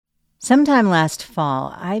Sometime last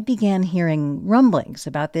fall, I began hearing rumblings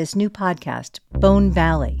about this new podcast, Bone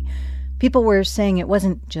Valley. People were saying it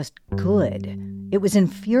wasn't just good, it was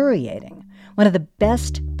infuriating. One of the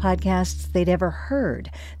best podcasts they'd ever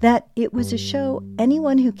heard. That it was a show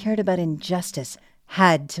anyone who cared about injustice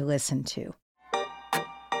had to listen to.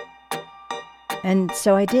 And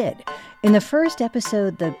so I did. In the first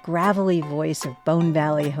episode, the gravelly voice of Bone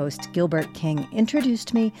Valley host Gilbert King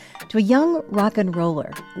introduced me to a young rock and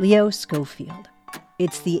roller, Leo Schofield.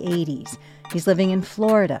 It's the 80s. He's living in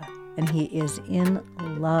Florida, and he is in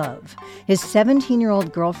love. His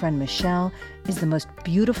 17-year-old girlfriend, Michelle, is the most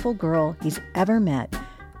beautiful girl he's ever met,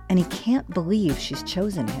 and he can't believe she's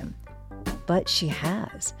chosen him. But she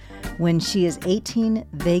has. When she is 18,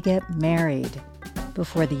 they get married.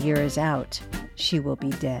 Before the year is out, she will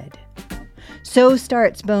be dead. So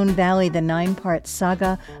starts Bone Valley, the 9-part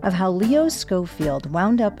saga of how Leo Schofield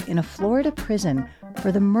wound up in a Florida prison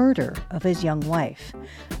for the murder of his young wife.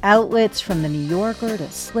 Outlets from The New Yorker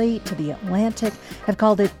to Slate to The Atlantic have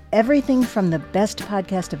called it everything from the best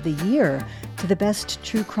podcast of the year to the best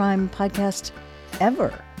true crime podcast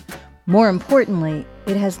ever. More importantly,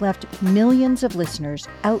 it has left millions of listeners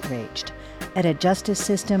outraged at a justice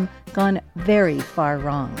system gone very far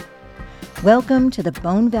wrong. Welcome to the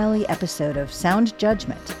Bone Valley episode of Sound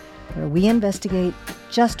Judgment, where we investigate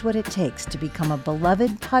just what it takes to become a beloved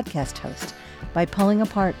podcast host by pulling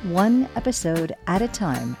apart one episode at a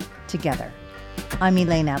time together. I'm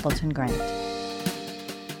Elaine Appleton Grant.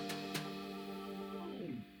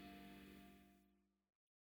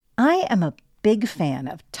 I am a big fan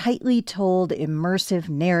of tightly told, immersive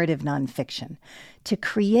narrative nonfiction. To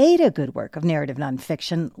create a good work of narrative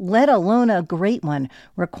nonfiction, let alone a great one,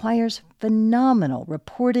 requires phenomenal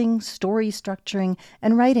reporting, story structuring,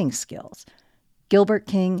 and writing skills. Gilbert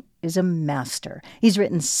King is a master. He's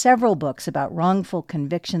written several books about wrongful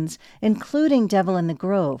convictions, including Devil in the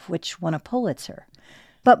Grove, which won a Pulitzer.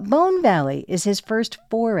 But Bone Valley is his first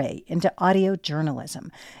foray into audio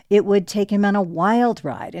journalism. It would take him on a wild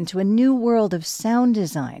ride into a new world of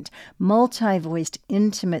sound-designed, multi-voiced,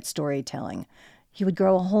 intimate storytelling. He would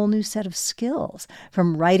grow a whole new set of skills,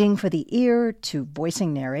 from writing for the ear to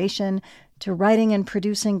voicing narration to writing and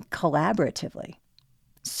producing collaboratively.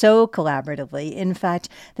 So collaboratively, in fact,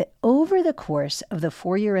 that over the course of the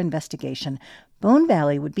 4-year investigation, Bone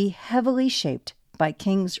Valley would be heavily shaped by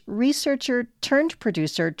King's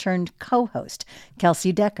researcher-turned-producer-turned-co-host,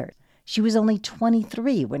 Kelsey Decker. She was only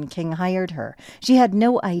 23 when King hired her. She had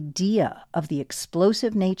no idea of the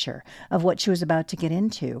explosive nature of what she was about to get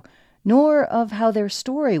into, nor of how their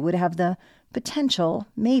story would have the potential,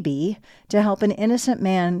 maybe, to help an innocent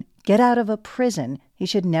man get out of a prison he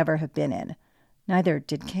should never have been in. Neither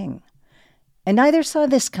did King. And neither saw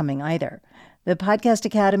this coming either. The Podcast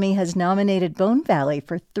Academy has nominated Bone Valley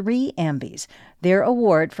for 3 Ambies, their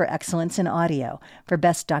award for excellence in audio, for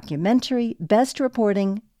Best Documentary, Best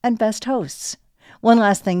Reporting, and Best Hosts. One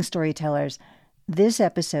last thing, storytellers. This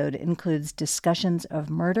episode includes discussions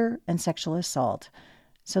of murder and sexual assault.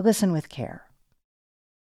 So listen with care.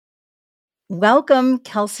 Welcome,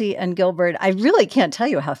 Kelsey and Gilbert. I really can't tell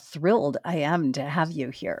you how thrilled I am to have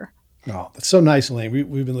you here. Oh, that's so nice, Elaine.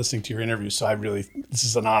 We've been listening to your interview, so this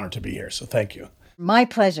is an honor to be here. So thank you. My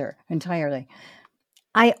pleasure, entirely.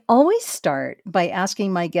 I always start by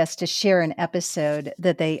asking my guests to share an episode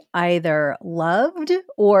that they either loved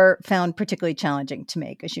or found particularly challenging to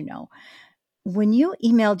make, as you know. When you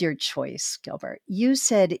emailed your choice, Gilbert, you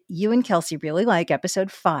said you and Kelsey really like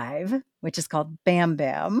episode 5, which is called Bam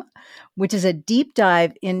Bam, which is a deep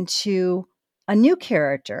dive into a new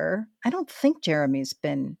character. I don't think Jeremy's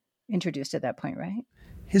been introduced at that point, right?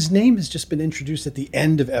 His name has just been introduced at the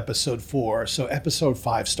end of episode 4. So episode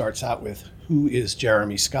 5 starts out with, who is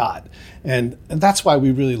Jeremy Scott? And that's why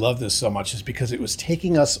we really love this so much, is because it was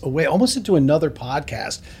taking us away almost into another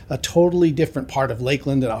podcast, a totally different part of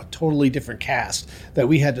Lakeland and a totally different cast that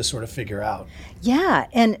we had to sort of figure out. Yeah.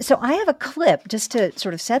 And so I have a clip just to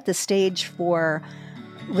sort of set the stage for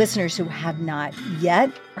listeners who have not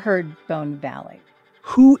yet heard Bone Valley.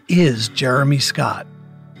 Who is Jeremy Scott?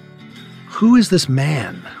 Who is this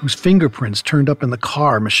man whose fingerprints turned up in the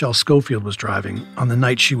car Michelle Schofield was driving on the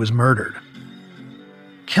night she was murdered?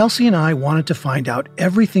 Kelsey and I wanted to find out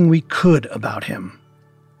everything we could about him.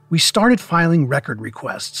 We started filing record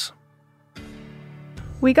requests.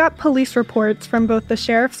 We got police reports from both the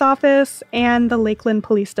sheriff's office and the Lakeland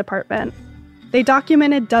Police Department. They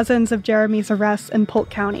documented dozens of Jeremy's arrests in Polk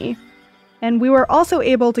County. And we were also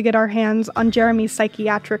able to get our hands on Jeremy's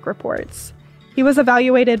psychiatric reports. He was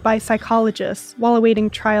evaluated by psychologists while awaiting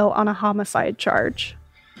trial on a homicide charge.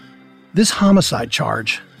 This homicide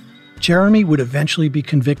charge Jeremy would eventually be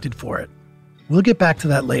convicted for it. We'll get back to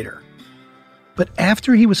that later. But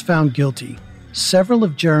after he was found guilty, several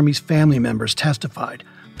of Jeremy's family members testified,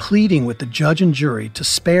 pleading with the judge and jury to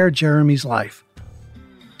spare Jeremy's life,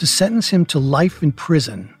 to sentence him to life in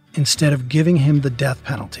prison instead of giving him the death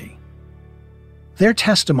penalty. Their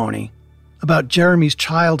testimony about Jeremy's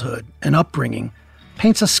childhood and upbringing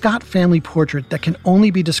paints a Scott family portrait that can only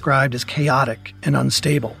be described as chaotic and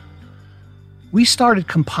unstable. We started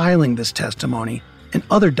compiling this testimony and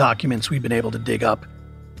other documents we've been able to dig up,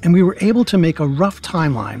 and we were able to make a rough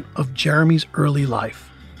timeline of Jeremy's early life.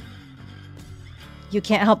 You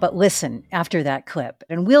can't help but listen after that clip,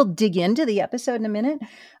 and we'll dig into the episode in a minute.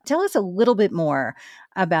 Tell us a little bit more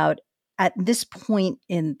about, at this point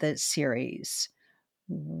in the series,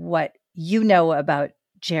 what you know about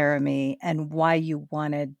Jeremy and why you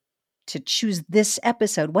wanted to choose this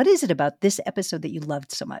episode. What is it about this episode that you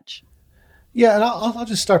loved so much? Yeah, and I'll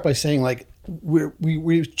just start by saying, like,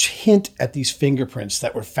 we hint at these fingerprints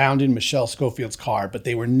that were found in Michelle Scofield's car, but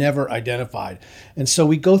they were never identified. And so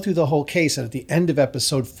we go through the whole case, and at the end of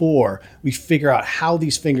episode 4, we figure out how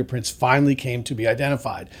these fingerprints finally came to be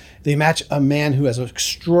identified. They match a man who has an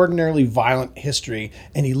extraordinarily violent history,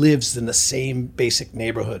 and he lives in the same basic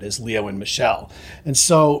neighborhood as Leo and Michelle. And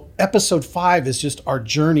so episode 5 is just our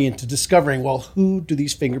journey into discovering, well, who do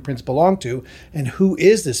these fingerprints belong to, and who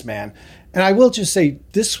is this man? And I will just say,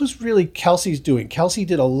 this was really Kelsey's doing. Kelsey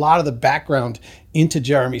did a lot of the background into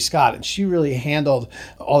Jeremy Scott, and she really handled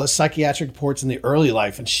all the psychiatric reports in the early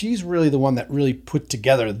life. And she's really the one that really put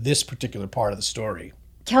together this particular part of the story.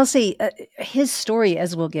 Kelsey, his story,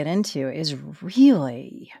 as we'll get into, is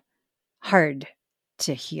really hard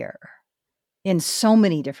to hear in so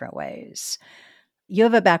many different ways. You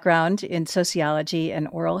have a background in sociology and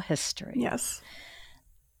oral history. Yes.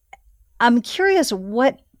 I'm curious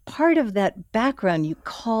what part of that background you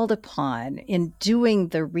called upon in doing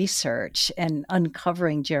the research and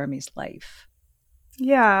uncovering Jeremy's life.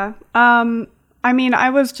 Yeah. I mean, I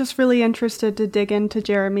was just really interested to dig into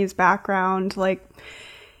Jeremy's background. Like,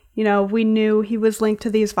 you know, we knew he was linked to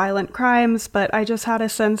these violent crimes, but I just had a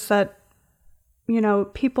sense that, you know,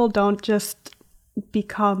 people don't just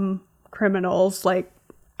become criminals, like,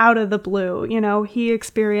 out of the blue. You know, he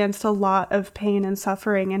experienced a lot of pain and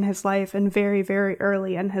suffering in his life, and very, very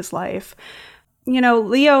early in his life. You know,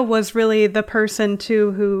 Leo was really the person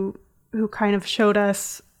too who kind of showed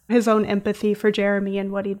us his own empathy for Jeremy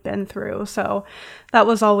and what he'd been through. So that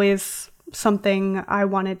was always something I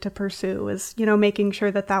wanted to pursue, is, you know, making sure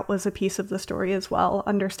that that was a piece of the story as well,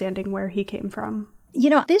 understanding where he came from. You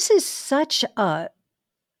know, this is such a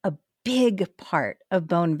big part of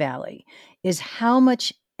Bone Valley, is how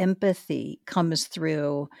much empathy comes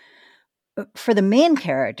through for the main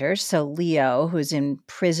characters. So Leo, who's in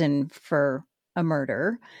prison for a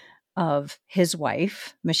murder of his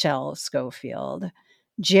wife, Michelle Scofield.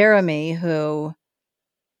 Jeremy, who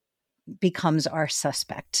becomes our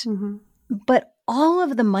suspect. Mm-hmm. But all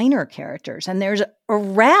of the minor characters, and there's a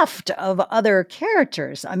raft of other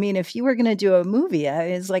characters. I mean, if you were going to do a movie,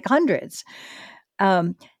 it's like hundreds.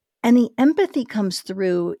 And the empathy comes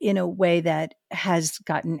through in a way that has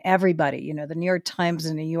gotten everybody, you know, the New York Times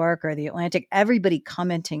and New York or the Atlantic, everybody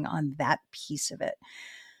commenting on that piece of it.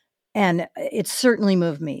 And it certainly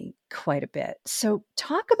moved me quite a bit. So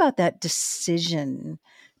talk about that decision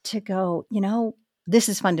to go, you know, this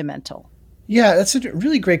is fundamental. Yeah, that's a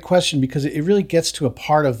really great question, because it really gets to a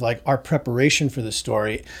part of, like, our preparation for the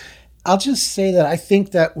story. I'll just say that I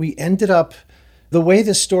think that we ended up, the way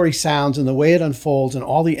this story sounds and the way it unfolds and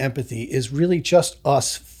all the empathy is really just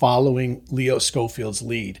us following Leo Scofield's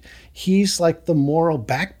lead. He's like the moral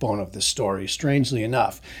backbone of the story, strangely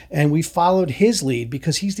enough. And we followed his lead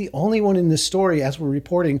because he's the only one in this story, as we're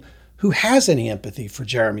reporting, who has any empathy for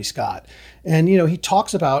Jeremy Scott. And, you know, he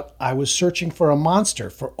talks about, I was searching for a monster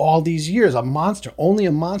for all these years, a monster. Only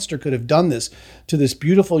a monster could have done this to this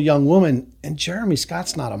beautiful young woman. And Jeremy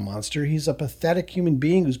Scott's not a monster. He's a pathetic human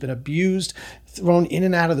being who's been abused, thrown in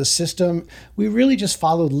and out of the system. We really just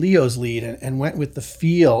followed Leo's lead and went with the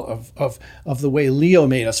feel of the way Leo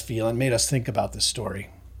made us feel and made us think about this story.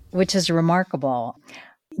 Which is remarkable.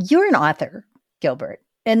 You're an author, Gilbert.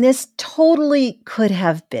 And this totally could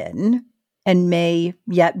have been, and may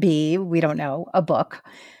yet be, we don't know, a book,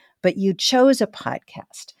 but you chose a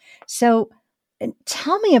podcast. So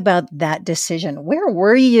tell me about that decision. Where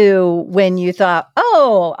were you when you thought,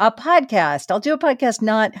 oh, a podcast? I'll do a podcast,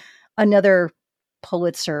 not another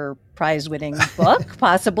Pulitzer Prize-winning book,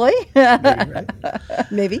 possibly. Maybe, right?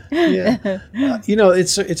 Maybe. Yeah. You know,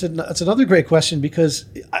 it's another great question, because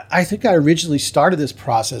I think I originally started this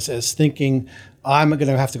process as thinking, I'm going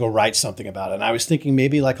to have to go write something about it. And I was thinking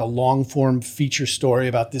maybe like a long form feature story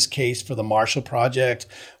about this case for the Marshall Project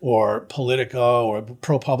or Politico or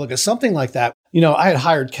ProPublica, something like that. I had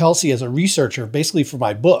hired Kelsey as a researcher basically for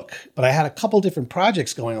my book, but I had a couple different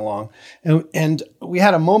projects going along. And we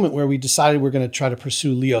had a moment where we decided we're going to try to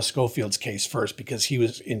pursue Leo Schofield's case first because he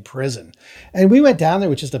was in prison. And we went down there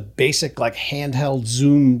with just a basic like handheld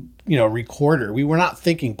Zoom recorder. We were not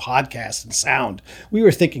thinking podcast and sound. We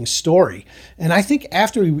were thinking story. And I think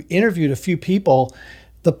after we interviewed a few people,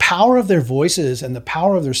 the power of their voices and the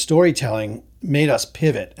power of their storytelling made us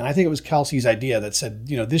pivot. And I think it was Kelsey's idea that said,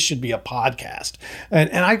 this should be a podcast.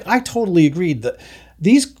 And I totally agreed that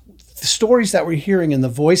these stories that we're hearing in the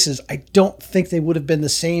voices, I don't think they would have been the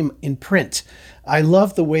same in print. I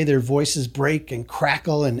love the way their voices break and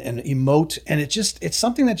crackle and emote. And it's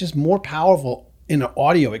something that's just more powerful in an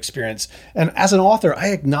audio experience. And as an author, I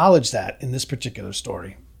acknowledge that in this particular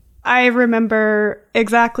story. I remember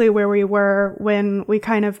exactly where we were when we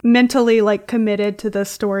kind of mentally committed to this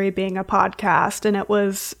story being a podcast. And it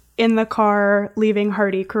was in the car leaving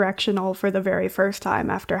Hardy Correctional for the very first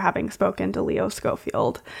time after having spoken to Leo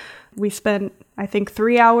Schofield. We spent, I think,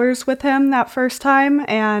 3 hours with him that first time.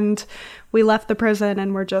 And we left the prison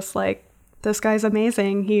and we're just like, this guy's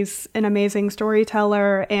amazing. He's an amazing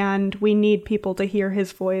storyteller, and we need people to hear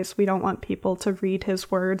his voice. We don't want people to read his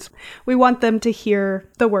words. We want them to hear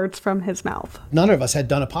the words from his mouth. None of us had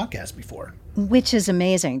done a podcast before. Which is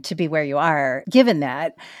amazing to be where you are, given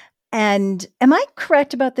that. And am I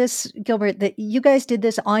correct about this, Gilbert, that you guys did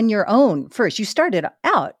this on your own first? You started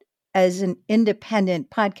out as an independent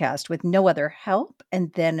podcast with no other help,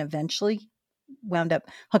 and then eventually wound up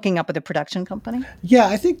hooking up with a production company? Yeah,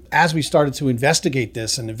 I think as we started to investigate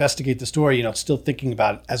this and investigate the story, still thinking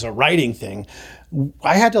about it as a writing thing,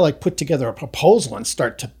 I had to put together a proposal and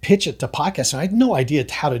start to pitch it to podcasts. And I had no idea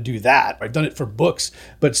how to do that. I've done it for books,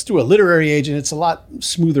 but it's through a literary agent. It's a lot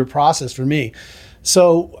smoother process for me.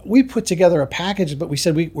 So we put together a package, but we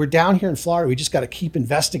said we're down here in Florida. We just got to keep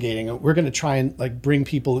investigating. We're going to try and bring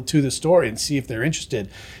people to the story and see if they're interested.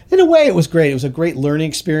 In a way, it was great. It was a great learning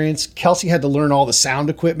experience. Kelsey had to learn all the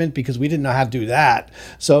sound equipment because we didn't know how to do that.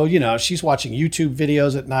 So, she's watching YouTube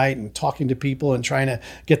videos at night and talking to people and trying to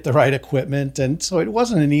get the right equipment. And so it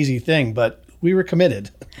wasn't an easy thing, but we were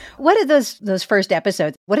committed. What did those first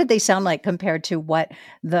episodes, what did they sound like compared to what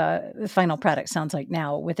the final product sounds like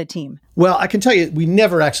now with a team? Well, I can tell you, we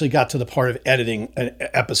never actually got to the part of editing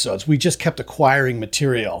episodes. We just kept acquiring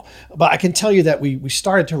material. But I can tell you that we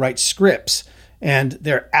started to write scripts, and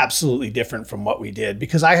they're absolutely different from what we did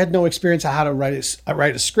because I had no experience on how to write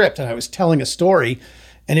a script, and I was telling a story.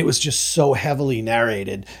 And it was just so heavily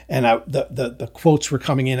narrated, and the quotes were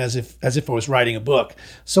coming in as if I was writing a book.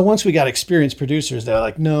 So once we got experienced producers, they're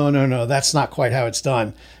like, no, that's not quite how it's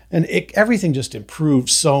done. And everything just improved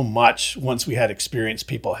so much once we had experienced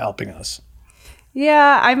people helping us.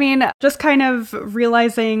 Yeah, I mean, just kind of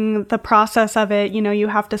realizing the process of it, you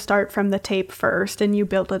have to start from the tape first and you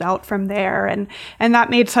build it out from there. And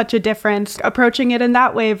that made such a difference approaching it in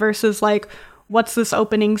that way versus what's this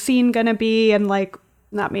opening scene going to be? And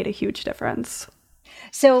that made a huge difference.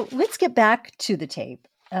 So let's get back to the tape.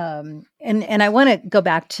 And I want to go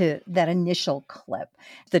back to that initial clip.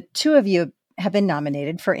 The two of you have been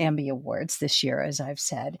nominated for Ambie Awards this year, as I've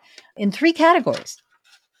said, in 3 categories.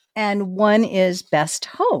 And one is Best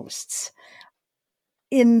Hosts.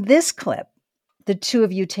 In this clip, the two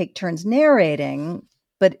of you take turns narrating,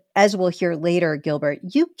 but as we'll hear later, Gilbert,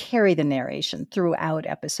 you carry the narration throughout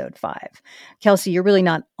episode 5. Kelsey, you're really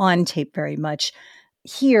not on tape very much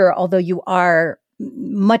here, although you are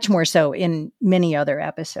much more so in many other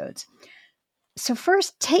episodes. So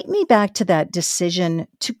first, take me back to that decision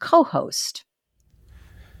to co-host.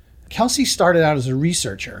 Kelsey started out as a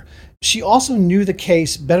researcher. She also knew the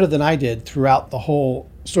case better than I did throughout the whole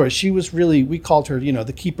story. She was really, we called her,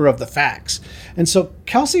 the keeper of the facts. And so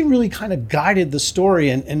Kelsey really kind of guided the story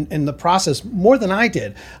and the process more than I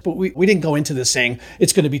did. But we didn't go into this saying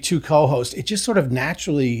it's going to be 2 co-hosts. It just sort of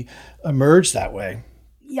naturally emerged that way.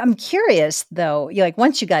 I'm curious, though,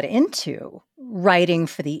 once you got into writing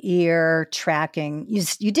for the ear, tracking,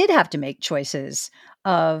 you did have to make choices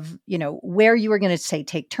of, where you were going to say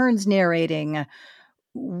take turns narrating,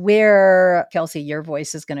 where, Kelsey, your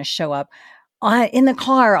voice is going to show up in the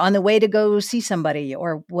car on the way to go see somebody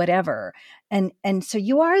or whatever. And so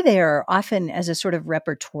you are there often as a sort of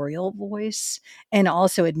repertorial voice and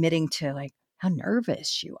also admitting to how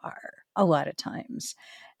nervous you are a lot of times.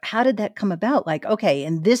 How did that come about? Okay,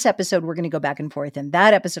 in this episode, we're going to go back and forth. In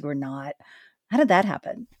that episode, we're not. How did that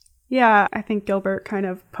happen? Yeah, I think Gilbert kind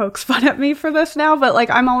of pokes fun at me for this now, but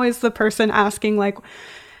I'm always the person asking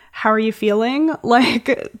how are you feeling? Like,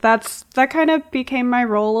 that kind of became my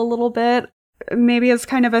role a little bit. Maybe as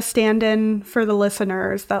kind of a stand-in for the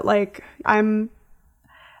listeners, that like, I'm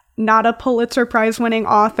not a Pulitzer Prize winning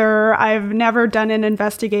author. I've never done an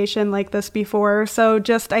investigation like this before. So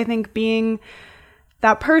just, I think, being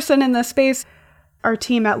that person in the space, our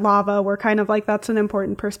team at Lava, we're kind of like, that's an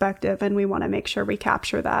important perspective, and we want to make sure we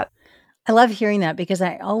capture that. I love hearing that, because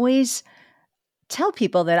I always tell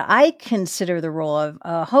people that I consider the role of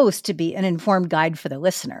a host to be an informed guide for the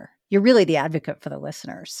listener. You're really the advocate for the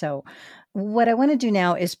listener. So what I want to do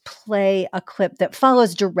now is play a clip that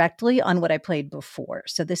follows directly on what I played before.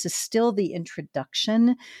 So this is still the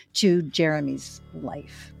introduction to Jeremy's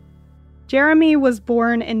life. Jeremy was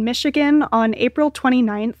born in Michigan on April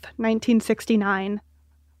 29th, 1969.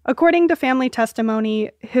 According to family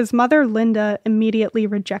testimony, his mother, Linda, immediately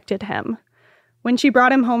rejected him. When she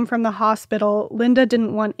brought him home from the hospital, Linda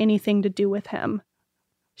didn't want anything to do with him.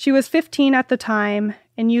 She was 15 at the time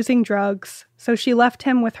and using drugs, so she left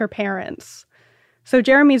him with her parents. So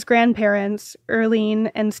Jeremy's grandparents, Earlene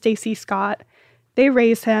and Stacy Scott, they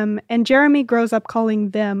raise him, and Jeremy grows up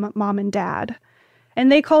calling them mom and dad.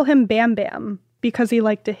 And they call him Bam Bam because he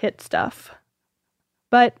liked to hit stuff.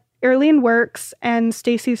 But Earlene works and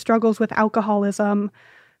Stacy struggles with alcoholism,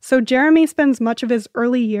 so Jeremy spends much of his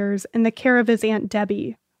early years in the care of his Aunt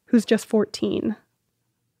Debbie, who's just 14.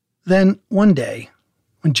 Then, one day,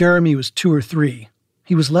 when Jeremy was 2 or 3,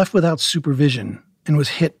 he was left without supervision and was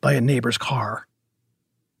hit by a neighbor's car.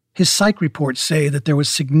 His psych reports say that there was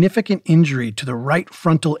significant injury to the right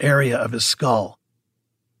frontal area of his skull.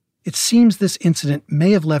 It seems this incident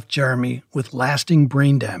may have left Jeremy with lasting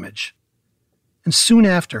brain damage. And soon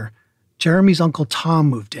after, Jeremy's Uncle Tom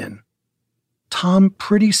moved in. Tom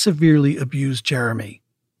pretty severely abused Jeremy.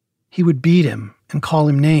 He would beat him and call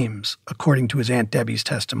him names, according to his Aunt Debbie's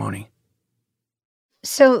testimony.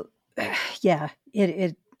 So, yeah,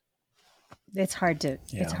 it's hard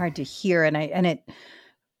to hear, and it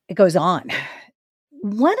goes on.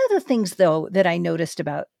 One of the things, though, that I noticed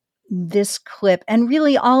about this clip, and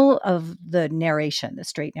really all of the narration, the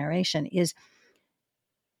straight narration, is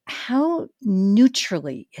how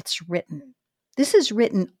neutrally it's written. This is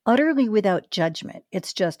written utterly without judgment.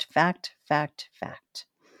 It's just fact, fact, fact.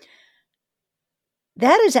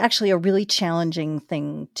 That is actually a really challenging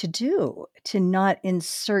thing to do, to not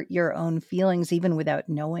insert your own feelings even without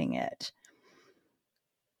knowing it.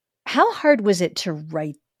 How hard was it to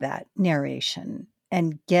write that narration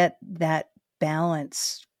and get that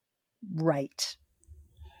balance right?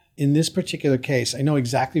 In this particular case, I know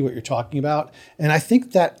exactly what you're talking about, and I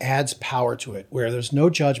think that adds power to it, where there's no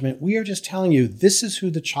judgment. We are just telling you this is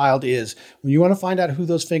who the child is. When you want to find out who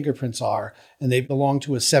those fingerprints are, and they belong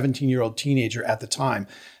to a 17-year-old teenager at the time,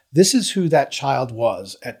 this is who that child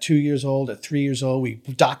was at 2 years old, at 3 years old. We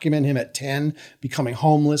document him at 10, becoming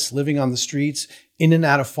homeless, living on the streets, in and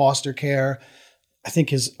out of foster care. I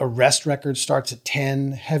think his arrest record starts at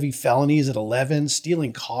 10, heavy felonies at 11,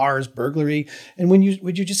 stealing cars, burglary. And when you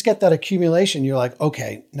just get that accumulation, you're like,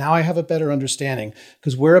 okay, now I have a better understanding,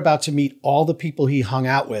 because we're about to meet all the people he hung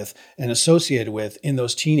out with and associated with in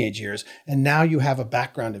those teenage years. And now you have a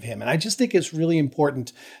background of him. And I just think it's really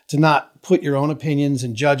important to not put your own opinions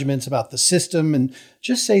and judgments about the system, and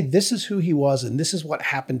just say this is who he was and this is what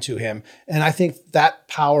happened to him. And I think that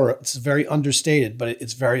power, it's very understated, but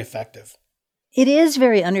it's very effective. It is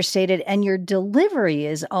very understated, and your delivery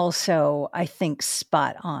is also, I think,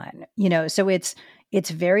 spot on. So it's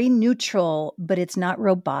very neutral, but it's not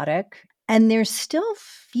robotic, and there's still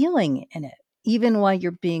feeling in it, even while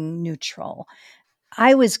you're being neutral.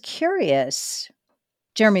 I was curious,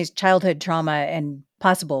 Jeremy's childhood trauma and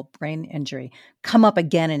possible brain injury come up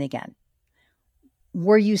again and again.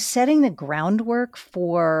 Were you setting the groundwork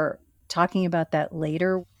for talking about that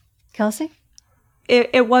later, Kelsey?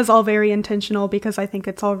 It was all very intentional, because I think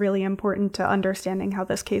it's all really important to understanding how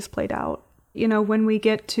this case played out. When we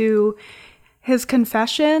get to his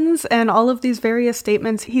confessions and all of these various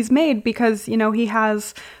statements he's made, because, he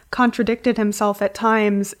has contradicted himself at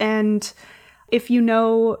times. And if you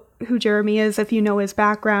know who Jeremy is, if you know his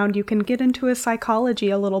background, you can get into his psychology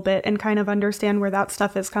a little bit and kind of understand where that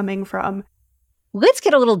stuff is coming from. Let's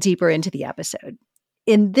get a little deeper into the episode.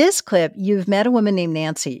 In this clip, you've met a woman named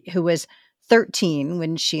Nancy who was 13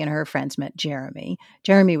 when she and her friends met Jeremy.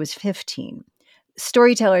 Jeremy was 15.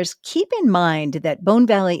 Storytellers, keep in mind that Bone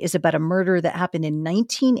Valley is about a murder that happened in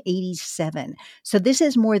 1987. So this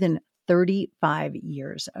is more than 35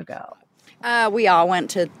 years ago. We all went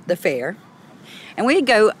to the fair, and we'd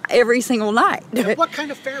go every single night. What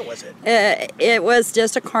kind of fair was it? It was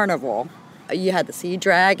just a carnival. You had the sea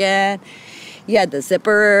dragon, you had the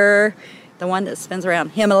zipper, the one that spins around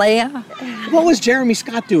Himalaya. What was Jeremy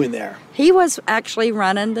Scott doing there? He was actually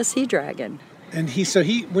running the Sea Dragon. And he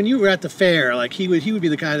when you were at the fair, like he would be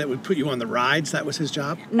the guy that would put you on the rides. That was his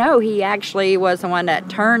job. No, he actually was the one that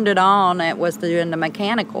turned it on. It was doing the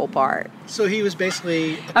mechanical part. So he was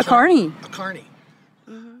basically a carny. A carny.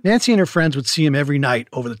 Nancy and her friends would see him every night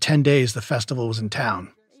over the 10 days the festival was in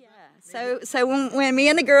town. So when me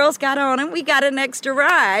and the girls got on it, we got an extra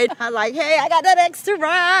ride. I was like, hey, I got that extra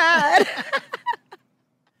ride.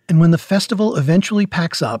 And when the festival eventually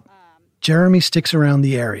packs up, Jeremy sticks around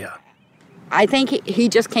the area. I think he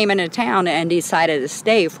just came into town and decided to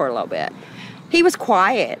stay for a little bit. He was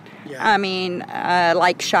quiet. Yeah. I mean,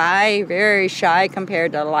 like shy, very shy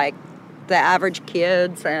compared to like the average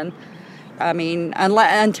kids. And I mean,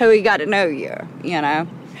 until he got to know you, you know.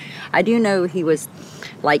 I do know he was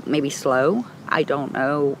like maybe slow. I don't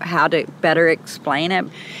know how to better explain it.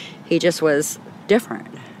 He just was different,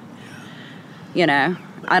 you know.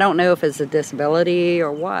 I don't know if it's a disability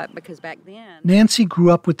or what, because back then... Nancy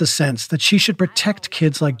grew up with the sense that she should protect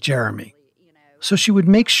kids like Jeremy. So she would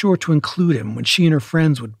make sure to include him when she and her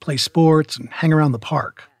friends would play sports and hang around the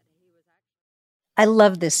park. I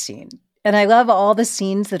love this scene. And I love all the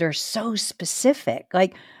scenes that are so specific.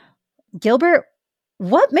 Like, Gilbert,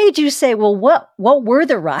 what made you say, well, what were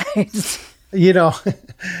the rides? You know,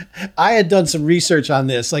 I had done some research on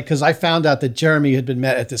this, like, because I found out that Jeremy had been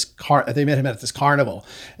met at this they met him at this carnival.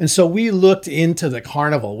 And so we looked into the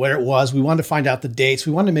carnival, where it was. We wanted to find out the dates.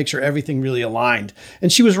 We wanted to make sure everything really aligned.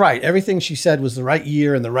 And she was right. Everything she said was the right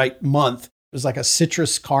year and the right month. It was like a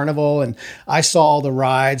citrus carnival, and I saw all the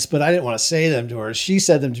rides, but I didn't want to say them to her. She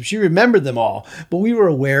said them to me. She remembered them all, but we were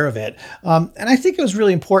aware of it. And I think it was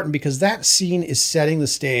really important because that scene is setting the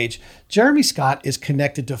stage. Jeremy Scott is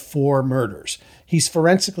connected to 4 murders. He's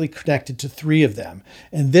forensically connected to 3 of them,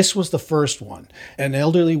 and this was the first one. An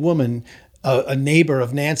elderly woman, a neighbor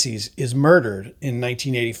of Nancy's, is murdered in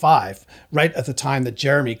 1985, right at the time that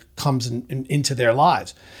Jeremy comes into their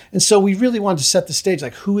lives. And so we really wanted to set the stage,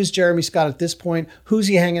 like, who is Jeremy Scott at this point? Who's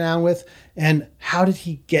he hanging out with? And how did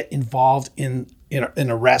he get involved in an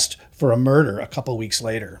arrest for a murder a couple weeks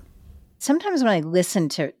later? Sometimes when I listen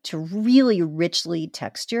to really richly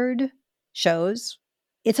textured shows,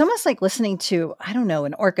 it's almost like listening to, I don't know,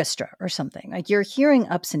 an orchestra or something. Like, you're hearing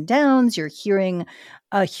ups and downs, you're hearing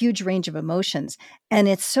a huge range of emotions. And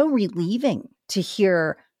it's so relieving to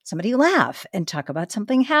hear somebody laugh and talk about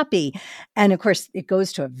something happy. And of course, it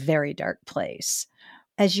goes to a very dark place.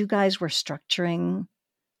 As you guys were structuring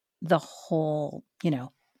the whole,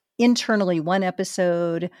 internally one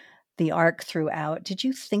episode, the arc throughout, did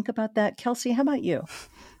you think about that? Kelsey, how about you?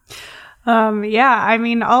 Yeah, I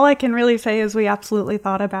mean, all I can really say is we absolutely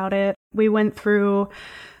thought about it. We went through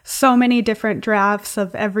so many different drafts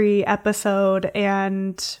of every episode,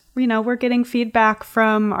 and, we're getting feedback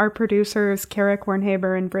from our producers, Kara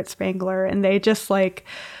Kornhaber and Britt Spangler, and they just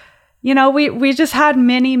we just had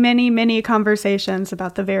many, many, many conversations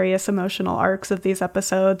about the various emotional arcs of these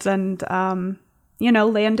episodes and,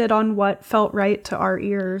 landed on what felt right to our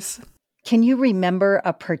ears. Can you remember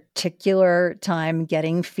a particular time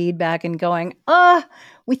getting feedback and going,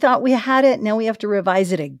 we thought we had it, now we have to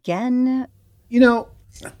revise it again?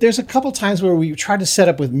 There's a couple times where we tried to set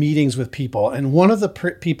up with meetings with people, and one of the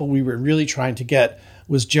people we were really trying to get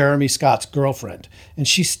was Jeremy Scott's girlfriend, and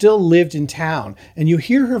she still lived in town. And you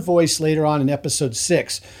hear her voice later on in episode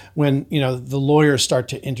 6 when the lawyers start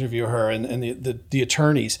to interview her and the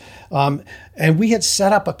attorneys. And we had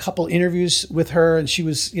set up a couple interviews with her, and she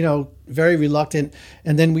was very reluctant.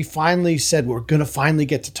 And then we finally said we're going to finally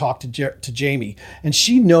get to talk to Jamie, and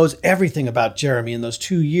she knows everything about Jeremy in those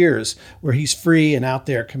 2 years where he's free and out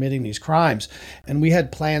there committing these crimes. And we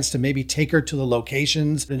had plans to maybe take her to the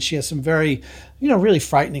locations, and she has some very really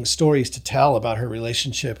frightening stories to tell about her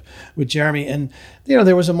relationship with Jeremy. And,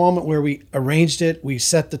 there was a moment where we arranged it, we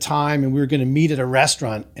set the time, and we were going to meet at a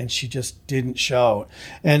restaurant, and she just didn't show.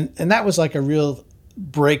 And that was like a real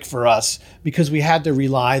break for us, because we had to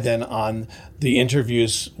rely then on the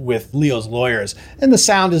interviews with Leo's lawyers. And the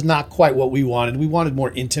sound is not quite what we wanted. We wanted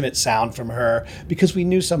more intimate sound from her because we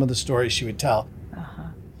knew some of the stories she would tell. Uh-huh.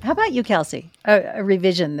 How about you, Kelsey? A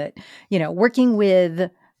revision that, working with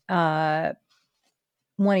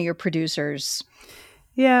one of your producers.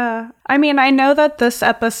 Yeah. I mean, I know that this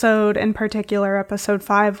episode in particular, episode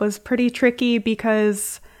 5, was pretty tricky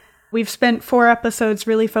because we've spent 4 episodes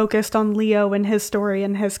really focused on Leo and his story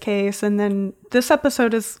and his case. And then this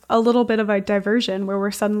episode is a little bit of a diversion where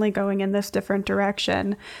we're suddenly going in this different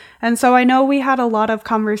direction. And so I know we had a lot of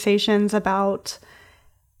conversations about,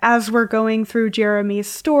 as we're going through Jeremy's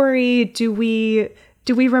story, do we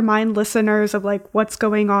do we remind listeners of like what's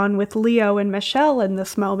going on with Leo and Michelle in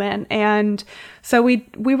this moment? And so we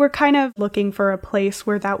were kind of looking for a place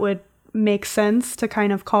where that would make sense to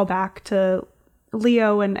kind of call back to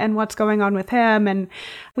Leo and what's going on with him. And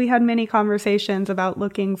we had many conversations about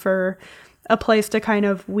looking for a place to kind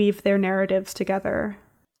of weave their narratives together.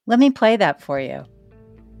 Let me play that for you.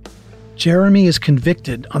 Jeremy is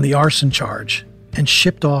convicted on the arson charge and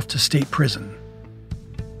shipped off to state prison.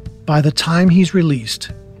 By the time he's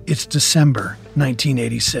released, it's December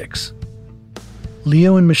 1986.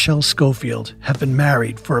 Leo and Michelle Schofield have been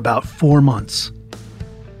married for about 4 months.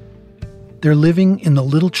 They're living in the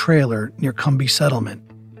little trailer near Cumbie Settlement.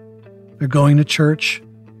 They're going to church,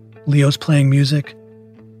 Leo's playing music,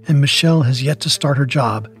 and Michelle has yet to start her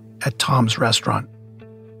job at Tom's restaurant.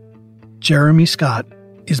 Jeremy Scott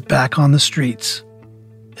is back on the streets,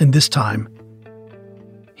 and this time,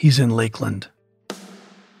 he's in Lakeland.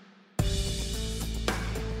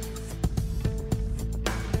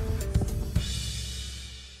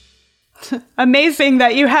 Amazing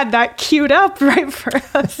that you had that queued up right for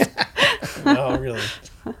us. No, really.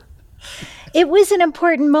 It was an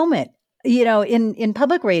important moment. You know, in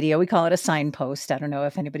public radio, we call it a signpost. I don't know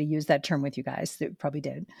if anybody used that term with you guys. They probably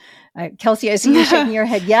did. Kelsey, I see you shaking your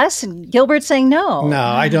head yes, and Gilbert saying no. No,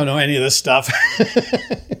 I don't know any of this stuff.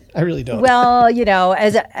 I really don't. Well, you know,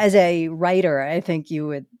 as a writer, I think you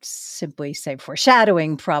would simply say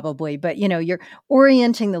foreshadowing probably, but you know, you're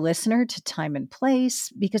orienting the listener to time and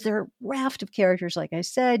place because there are a raft of characters, like I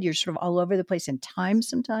said, you're sort of all over the place in time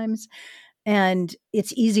sometimes. And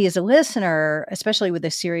it's easy as a listener, especially with a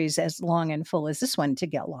series as long and full as this one, to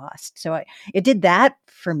get lost. So it did that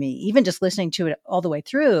for me, even just listening to it all the way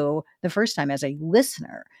through the first time as a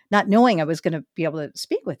listener, not knowing I was going to be able to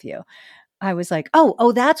speak with you. I was like,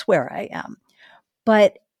 oh, that's where I am.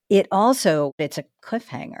 But it's a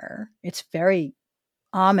cliffhanger. It's very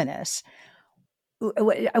ominous.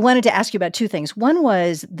 I wanted to ask you about two things. One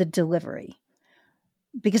was the delivery,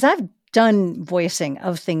 because I've done voicing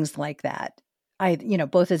of things like that.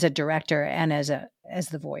 Both as a director and as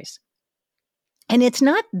the voice. And it's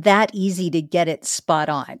not that easy to get it spot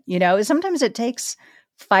on. You know, sometimes it takes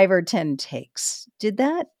 5 or 10 takes. Did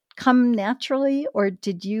that come naturally, or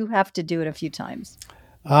did you have to do it a few times?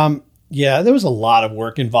 Yeah, there was a lot of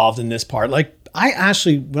work involved in this part. Like,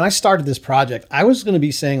 when I started this project, I was going to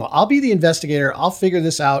be saying, well, I'll be the investigator. I'll figure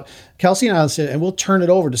this out. Kelsey and I'll sit and we'll turn it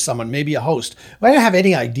over to someone, maybe a host. I didn't have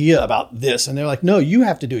any idea about this. And they're like, no, you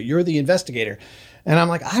have to do it. You're the investigator. And I'm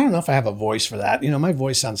like, I don't know if I have a voice for that. You know, my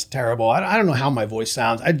voice sounds terrible. I don't know how my voice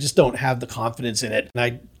sounds. I just don't have the confidence in it. And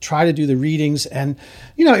I try to do the readings. And,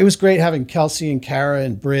 you know, it was great having Kelsey and Kara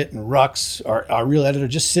and Britt and Rux, our real editor,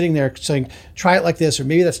 just sitting there saying, try it like this, or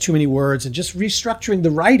maybe that's too many words, and just restructuring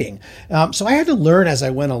the writing. So I had to learn as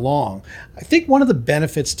I went along. I think one of the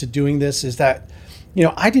benefits to doing this is that, you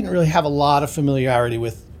know, I didn't really have a lot of familiarity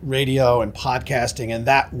with radio and podcasting and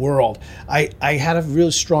that world. I had a really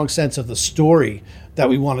strong sense of the story that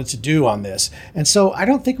we wanted to do on this. And so I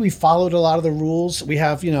don't think we followed a lot of the rules. We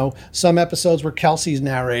have, you know, some episodes where Kelsey's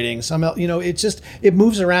narrating, it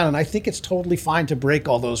moves around. And I think it's totally fine to break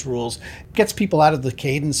all those rules. It gets people out of the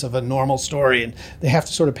cadence of a normal story, and they have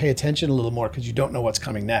to sort of pay attention a little more because you don't know what's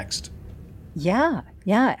coming next. Yeah,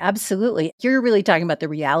 absolutely. You're really talking about the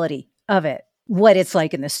reality of it. What it's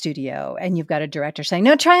like in the studio, and you've got a director saying,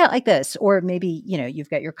 no, try it like this. Or maybe, you know, you've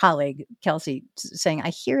got your colleague, Kelsey, saying, I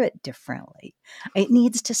hear it differently. It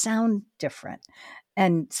needs to sound different.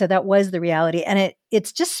 And so that was the reality. And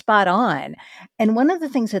it's just spot on. And one of the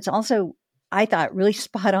things that's also, I thought, really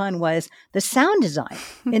spot on was the sound design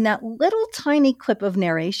in that little tiny clip of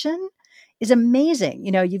narration is amazing.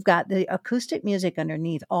 You know, you've got the acoustic music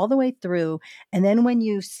underneath all the way through. And then when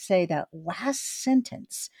you say that last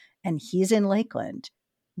sentence, and he's in Lakeland,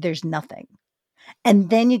 there's nothing.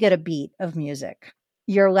 And then you get a beat of music.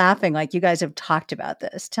 You're laughing like you guys have talked about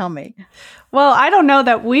this. Tell me. Well, I don't know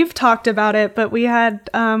that we've talked about it, but we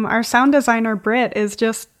had our sound designer, Britt,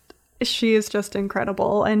 she is just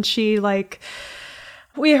incredible. And she, like,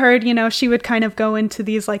 we heard, you know, she would kind of go into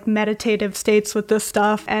these like meditative states with this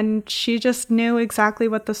stuff, and she just knew exactly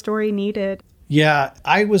what the story needed. Yeah,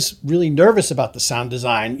 I was really nervous about the sound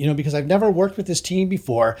design, you know, because I've never worked with this team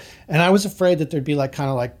before. And I was afraid that there'd be like kind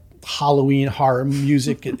of like Halloween horror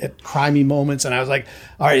music at crimey moments. And I was like,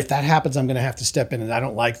 all right, if that happens, I'm going to have to step in. And I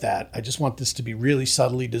don't like that. I just want this to be really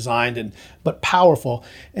subtly designed but powerful.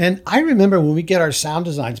 And I remember when we get our sound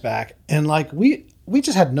designs back, and like we we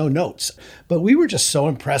just had no notes, but we were just so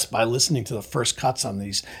impressed by listening to the first cuts on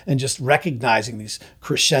these and just recognizing these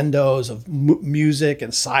crescendos of music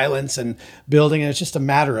and silence and building. And it's just a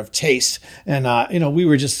matter of taste. And, we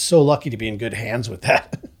were just so lucky to be in good hands with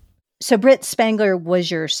that. So Britt Spangler was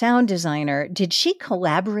your sound designer. Did she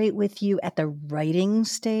collaborate with you at the writing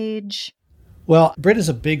stage? Well, Britt is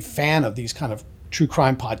a big fan of these kind of true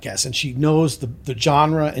crime podcasts, and she knows the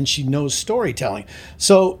genre and she knows storytelling.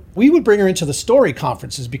 So we would bring her into the story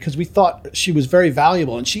conferences because we thought she was very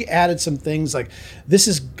valuable. And she added some things like,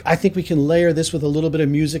 I think we can layer this with a little bit of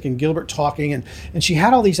music and Gilbert talking. And she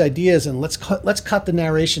had all these ideas, and let's cut the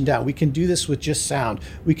narration down. We can do this with just sound.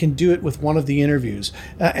 We can do it with one of the interviews.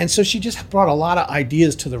 And so she just brought a lot of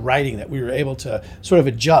ideas to the writing that we were able to sort of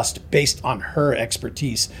adjust based on her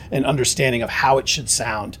expertise and understanding of how it should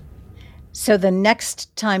sound. So the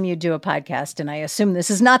next time you do a podcast, and I assume this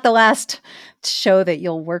is not the last show that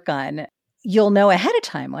you'll work on, you'll know ahead of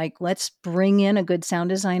time, like, let's bring in a good sound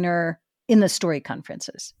designer in the story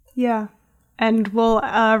conferences. Yeah. And we'll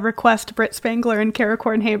request Britt Spangler and Kara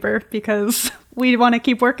Kornhaber because we want to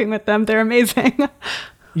keep working with them. They're amazing.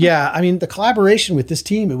 Yeah. I mean, the collaboration with this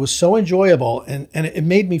team, it was so enjoyable. And it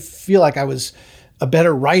made me feel like I was a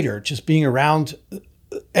better writer just being around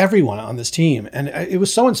everyone on this team. And it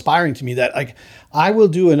was so inspiring to me that, like, I will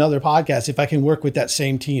do another podcast if I can work with that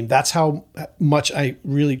same team. That's how much I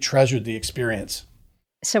really treasured the experience.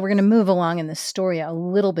 So we're going to move along in the story a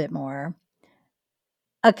little bit more.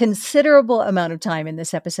 A considerable amount of time in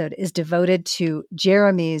this episode is devoted to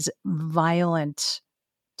Jeremy's violent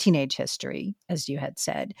teenage history, as you had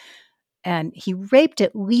said. And he raped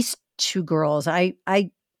at least 2 girls. I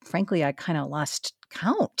frankly kind of lost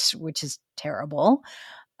count, which is terrible.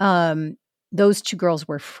 Those 2 girls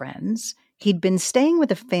were friends. He'd been staying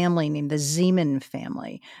with a family named the Zeman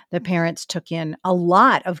family. The parents took in a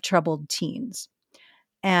lot of troubled teens.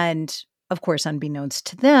 And of course, unbeknownst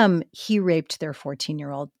to them, he raped their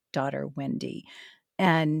 14-year-old daughter, Wendy.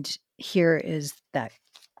 And here is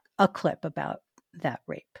a clip about that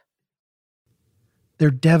rape. They're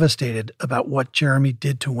devastated about what Jeremy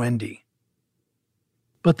did to Wendy.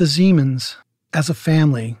 But the Zemans, as a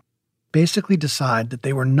family, basically decide that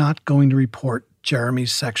they were not going to report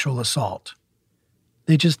Jeremy's sexual assault.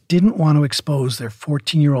 They just didn't want to expose their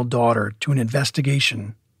 14-year-old daughter to an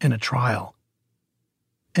investigation and a trial.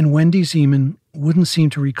 And Wendy Zeman wouldn't seem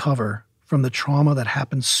to recover from the trauma that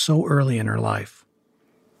happened so early in her life.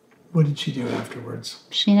 What did she do afterwards?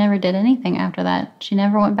 She never did anything after that. She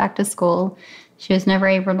never went back to school. She was never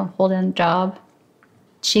able to hold in a job.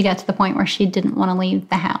 She got to the point where she didn't want to leave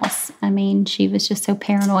the house. I mean, she was just so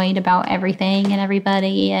paranoid about everything and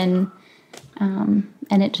everybody, and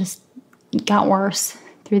it just got worse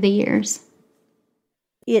through the years.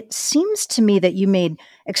 It seems to me that you made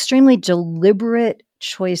extremely deliberate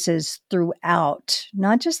choices throughout,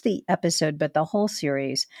 not just the episode, but the whole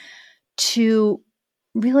series, to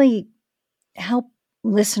really help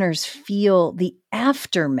listeners feel the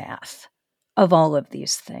aftermath of all of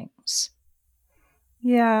these things.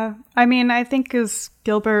 Yeah. I mean, I think as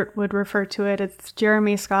Gilbert would refer to it, it's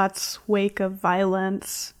Jeremy Scott's wake of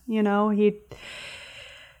violence. You know,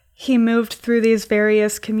 he moved through these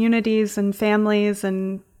various communities and families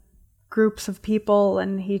and groups of people,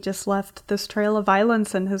 and he just left this trail of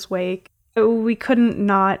violence in his wake. We couldn't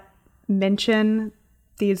not mention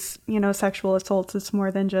these, sexual assaults. It's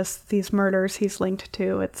more than just these murders he's linked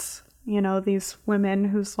to. It's, these women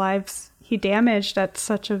whose lives he damaged at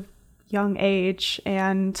such a young age.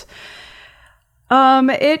 And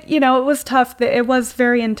it was tough. It was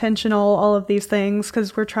very intentional, all of these things,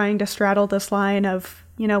 because we're trying to straddle this line of,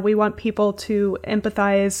 we want people to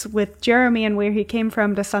empathize with Jeremy and where he came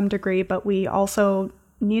from to some degree, but we also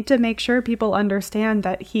need to make sure people understand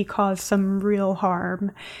that he caused some real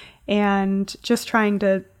harm. And just trying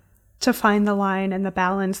to find the line and the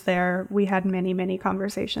balance there, we had many, many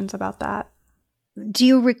conversations about that. Do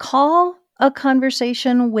you recall a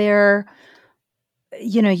conversation where,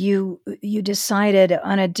 you decided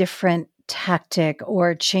on a different tactic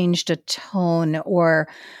or changed a tone or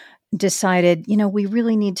decided, we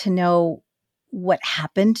really need to know what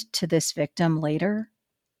happened to this victim later?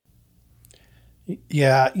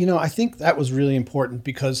 Yeah, I think that was really important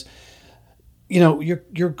because,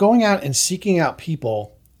 you're going out and seeking out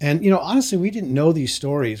people. And, honestly, we didn't know these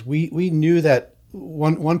stories. We knew that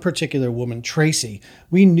one particular woman, Tracy,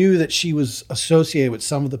 we knew that she was associated with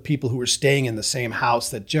some of the people who were staying in the same house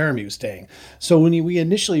that Jeremy was staying. So when we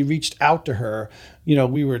initially reached out to her,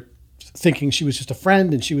 we were thinking she was just a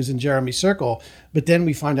friend and she was in Jeremy's circle. But then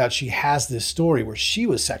we find out she has this story where she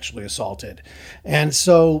was sexually assaulted. And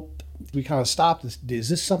so We kind of stopped. Is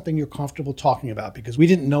this something you're comfortable talking about? Because we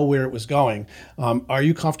didn't know where it was going. Are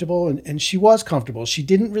you comfortable? And she was comfortable. She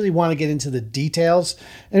didn't really want to get into the details.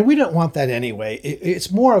 And we didn't want that anyway.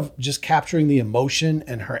 It's more of just capturing the emotion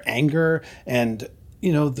and her anger. And,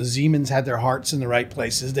 you know, the Zemans had their hearts in the right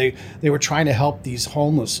places. They were trying to help these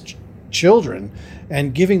homeless children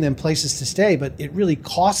and giving them places to stay. But it really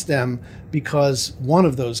cost them because one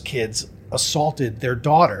of those kids assaulted their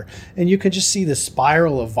daughter. And you can just see the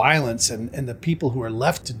spiral of violence and the people who are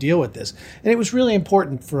left to deal with this. And it was really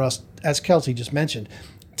important for us, as Kelsey just mentioned,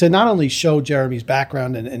 to not only show Jeremy's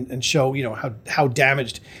background and show, you know, how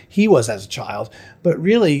damaged he was as a child, but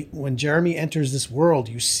really when Jeremy enters this world,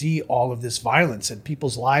 you see all of this violence and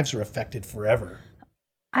people's lives are affected forever.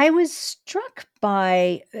 I was struck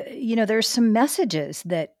by, there's some messages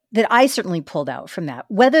that I certainly pulled out from that.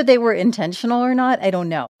 Whether they were intentional or not, I don't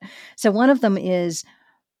know. So one of them is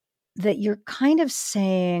that you're kind of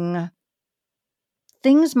saying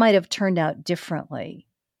things might have turned out differently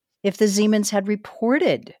if the Zemans had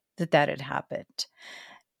reported that had happened.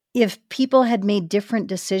 If people had made different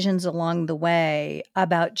decisions along the way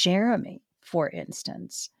about Jeremy, for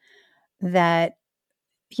instance, that,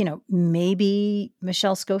 maybe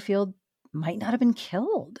Michelle Schofield might not have been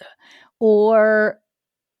killed, or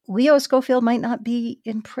Leo Schofield might not be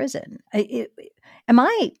in prison. Am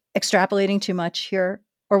I extrapolating too much here,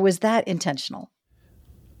 or was that intentional?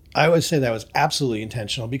 I would say that was absolutely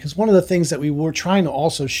intentional, because one of the things that we were trying to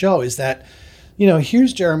also show is that,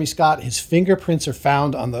 here's Jeremy Scott. His fingerprints are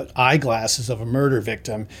found on the eyeglasses of a murder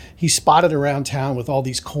victim. He's spotted around town with all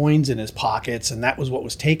these coins in his pockets, and that was what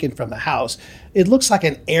was taken from the house. It looks like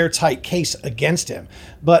an airtight case against him.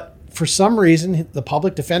 But for some reason, the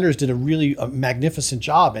public defenders did a really magnificent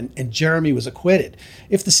job, and Jeremy was acquitted.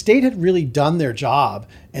 If the state had really done their job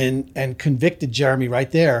and convicted Jeremy right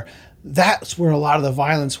there, that's where a lot of the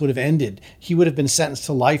violence would have ended. He would have been sentenced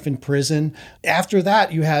to life in prison. After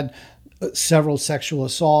that, you had several sexual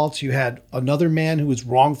assaults. You had another man who was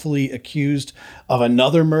wrongfully accused of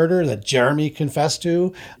another murder that Jeremy confessed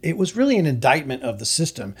to. It was really an indictment of the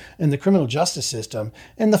system and the criminal justice system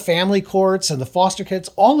and the family courts and the foster kids,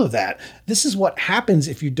 all of that. This is what happens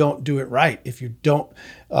if you don't do it right, if you don't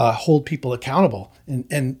hold people accountable.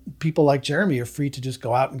 And people like Jeremy are free to just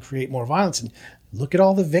go out and create more violence. And look at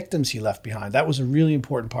all the victims he left behind. That was a really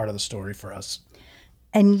important part of the story for us.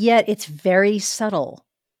 And yet it's very subtle.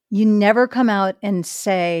 You never come out and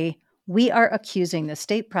say, we are accusing the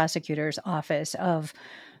state prosecutor's office of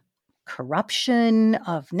corruption,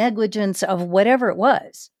 of negligence, of whatever it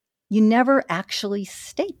was. You never actually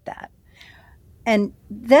state that. And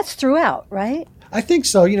that's throughout, right? I think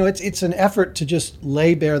so. It's an effort to just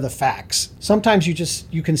lay bare the facts. Sometimes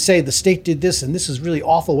you can say the state did this and this is really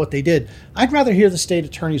awful what they did. I'd rather hear the state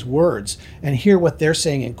attorney's words and hear what they're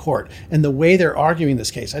saying in court and the way they're arguing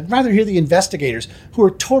this case. I'd rather hear the investigators who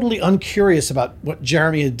are totally uncurious about what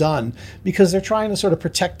Jeremy had done because they're trying to sort of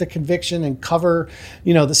protect the conviction and cover,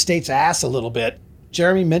 the state's ass a little bit.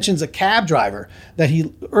 Jeremy mentions a cab driver that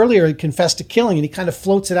he earlier had confessed to killing, and he kind of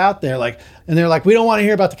floats it out there and they're like, we don't want to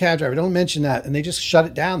hear about the cab driver. Don't mention that. And they just shut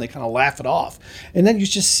it down. They kind of laugh it off. And then you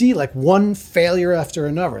just see one failure after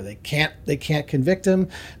another. They can't convict him.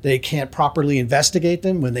 They can't properly investigate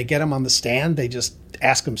them. When they get him on the stand, they just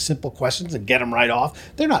ask them simple questions and get them right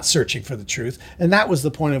off. They're not searching for the truth. And that was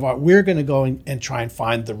the point of we're going to go and try and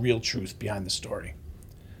find the real truth behind the story.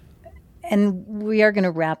 And we are going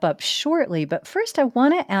to wrap up shortly. But first, I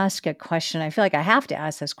want to ask a question. I feel like I have to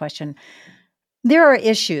ask this question. There are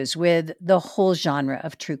issues with the whole genre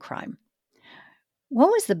of true crime.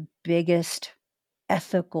 What was the biggest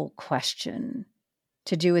ethical question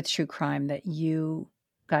to do with true crime that you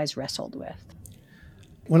guys wrestled with?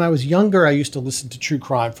 When I was younger, I used to listen to true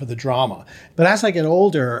crime for the drama. But as I get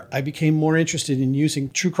older, I became more interested in using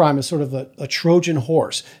true crime as sort of a Trojan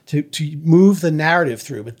horse to move the narrative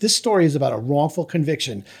through. But this story is about a wrongful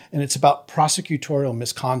conviction, and it's about prosecutorial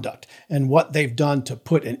misconduct and what they've done to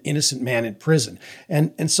put an innocent man in prison.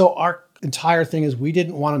 And so our entire thing is we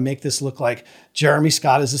didn't want to make this look like Jeremy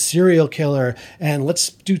Scott is a serial killer and let's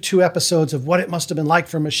do 2 episodes of what it must have been like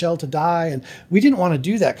for Michelle to die. And we didn't want to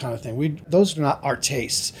do that kind of thing. Those are not our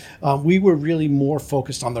tastes. We were really more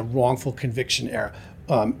focused on the wrongful conviction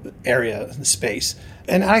area space.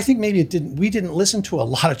 And I think maybe we didn't listen to a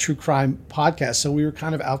lot of true crime podcasts, so we were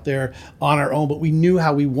kind of out there on our own, but we knew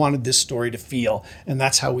how we wanted this story to feel, and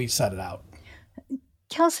that's how we set it out.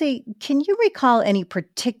 Kelsey, can you recall any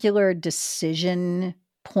particular decision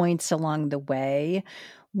points along the way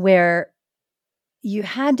where you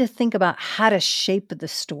had to think about how to shape the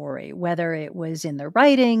story, whether it was in the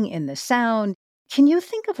writing, in the sound? Can you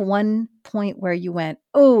think of one point where you went,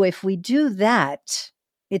 oh, if we do that,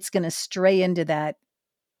 it's going to stray into that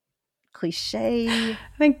cliche? I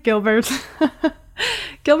think Gilbert's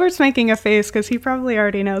making a face because he probably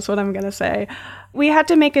already knows what I'm going to say. We had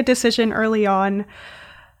to make a decision early on,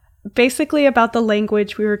 basically about the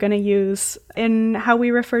language we were going to use in how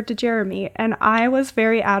we referred to Jeremy. And I was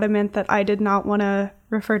very adamant that I did not want to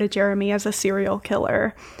refer to Jeremy as a serial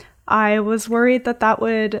killer. I was worried that that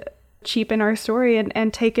would cheapen our story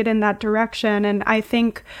and take it in that direction. And I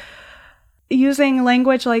think using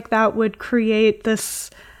language like that would create this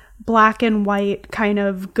black and white kind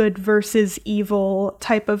of good versus evil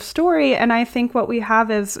type of story. And I think what we have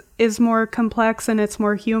is more complex and it's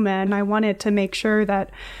more human. I wanted to make sure that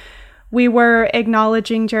we were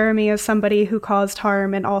acknowledging Jeremy as somebody who caused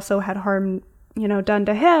harm and also had harm, done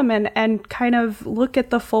to him, and kind of look at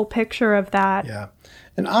the full picture of that. Yeah.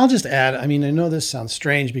 And I'll just add, I mean, I know this sounds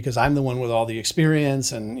strange because I'm the one with all the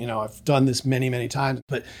experience and, I've done this many, many times,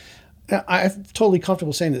 but I'm totally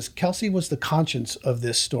comfortable saying this. Kelsey was the conscience of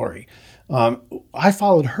this story. I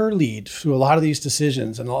followed her lead through a lot of these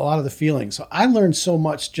decisions and a lot of the feelings. So I learned so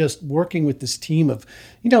much just working with this team of,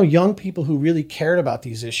 young people who really cared about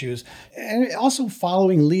these issues, and also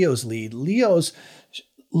following Leo's lead. Leo's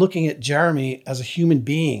looking at Jeremy as a human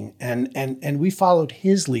being, and we followed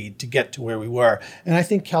his lead to get to where we were. And I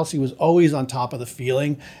think Kelsey was always on top of the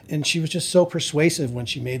feeling, and she was just so persuasive when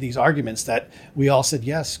she made these arguments that we all said,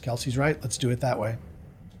 yes, Kelsey's right, let's do it that way.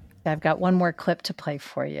 I've got one more clip to play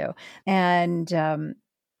for you. And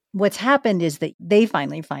what's happened is that they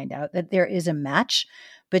finally find out that there is a match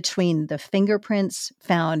between the fingerprints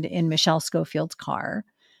found in Michelle Schofield's car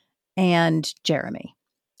and Jeremy.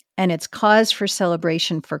 And it's cause for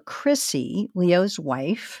celebration for Chrissy, Leo's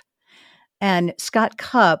wife, and Scott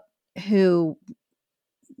Cupp, who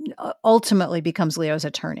ultimately becomes Leo's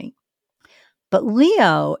attorney. But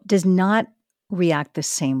Leo does not react the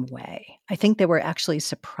same way. I think they were actually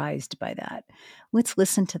surprised by that. Let's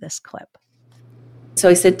listen to this clip. So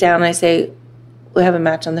I sit down and I say, we'll have a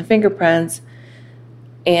match on the fingerprints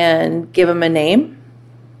and give him a name.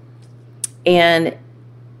 And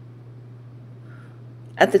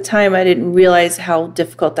at the time, I didn't realize how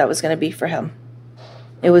difficult that was going to be for him.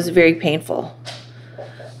 It was very painful.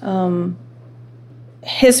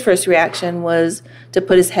 His first reaction was to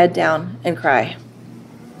put his head down and cry.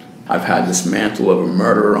 I've had this mantle of a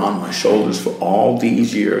murderer on my shoulders for all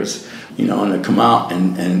these years, and to come out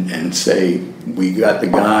and say, we got the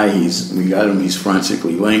guy, we got him, he's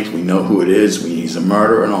forensically linked, we know who it is, he's a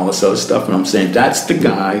murderer and all this other stuff, and I'm saying, that's the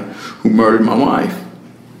guy who murdered my wife.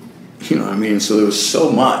 You know what I mean? So there was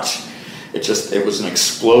so much. It was an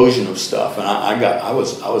explosion of stuff, and I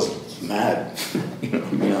was mad.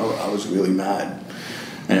 I was really mad,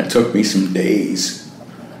 and it took me some days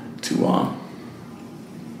to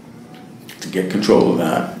get control of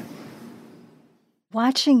that.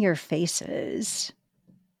 Watching your faces,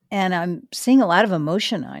 and I'm seeing a lot of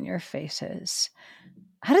emotion on your faces.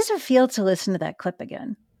 How does it feel to listen to that clip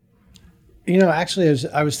again? Actually,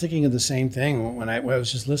 I was thinking of the same thing when I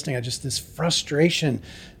was just listening. This frustration.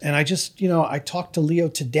 And I talked to Leo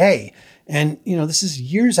today. And, this is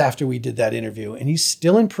years after we did that interview. And he's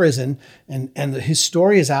still in prison. And his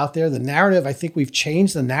story is out there. The narrative, I think we've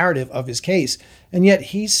changed the narrative of his case. And yet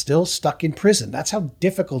he's still stuck in prison. That's how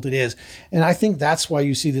difficult it is. And I think that's why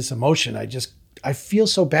you see this emotion. I feel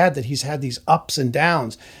so bad that he's had these ups and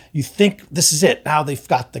downs. You think this is it. Now they've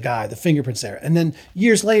got the guy, the fingerprints there. And then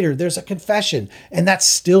years later, there's a confession, and that's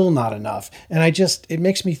still not enough. And it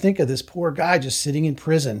makes me think of this poor guy just sitting in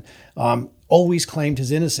prison, always claimed his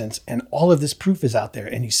innocence, and all of this proof is out there,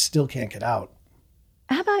 and he still can't get out.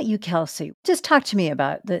 How about you, Kelsey? Just talk to me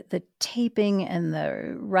about the taping and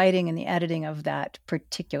the writing and the editing of that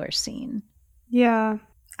particular scene. Yeah,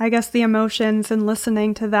 I guess the emotions and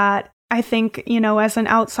listening to that. I think, as an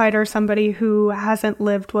outsider, somebody who hasn't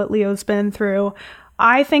lived what Leo's been through,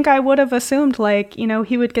 I think I would have assumed,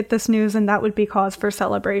 he would get this news and that would be cause for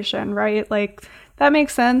celebration, right? That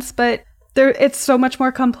makes sense, but it's so much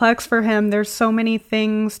more complex for him. There's so many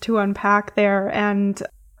things to unpack there. And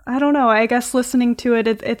I don't know, I guess listening to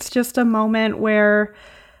it's just a moment where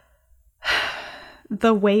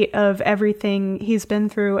the weight of everything he's been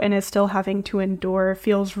through and is still having to endure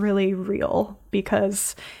feels really real,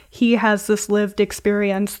 because he has this lived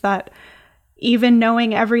experience that, even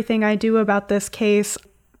knowing everything I do about this case,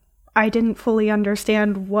 I didn't fully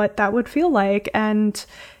understand what that would feel like. And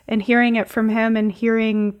hearing it from him and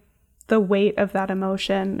hearing the weight of that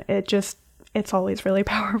emotion, it's always really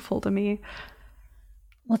powerful to me.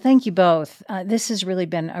 Well, thank you both. This has really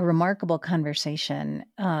been a remarkable conversation.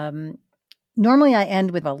 Normally I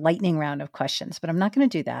end with a lightning round of questions, but I'm not going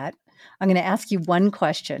to do that. I'm going to ask you one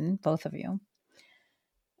question, both of you.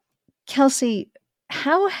 Kelsey,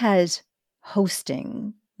 how has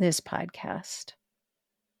hosting this podcast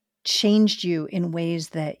changed you in ways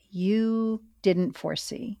that you didn't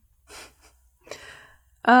foresee?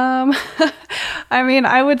 I mean,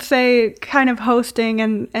 I would say kind of hosting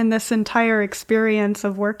and this entire experience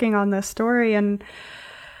of working on this story and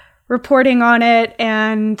reporting on it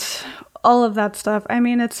and all of that stuff. I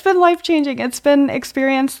mean, it's been life-changing. It's been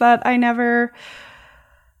experience that I never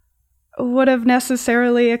would have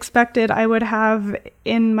necessarily expected I would have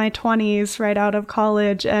in my 20s right out of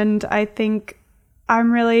college. And I think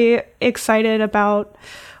I'm really excited about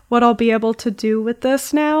what I'll be able to do with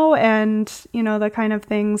this now and, you know, the kind of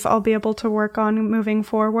things I'll be able to work on moving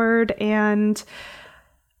forward. And,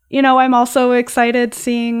 you know, I'm also excited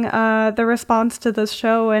seeing the response to this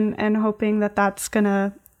show and hoping that that's going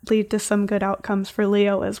to lead to some good outcomes for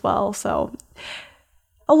Leo as well. So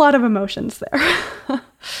a lot of emotions there.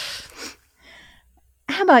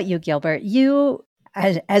 How about you, Gilbert? You,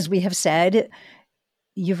 as we have said,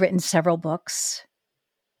 you've written several books.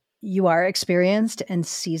 You are experienced and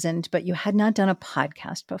seasoned, but you had not done a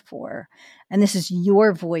podcast before. And this is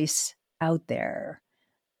your voice out there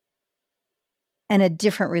and a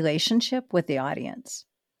different relationship with the audience.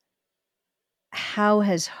 How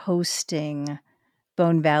has hosting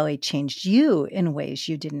Bone Valley changed you in ways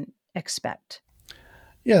you didn't expect?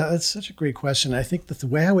 Yeah, that's such a great question. I think that the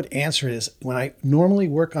way I would answer it is when I normally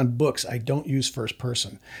work on books, I don't use first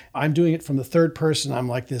person. I'm doing it from the third person. I'm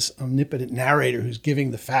like this omnipotent narrator who's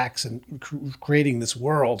giving the facts and creating this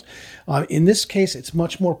world. In this case, it's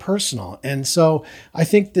much more personal. And so I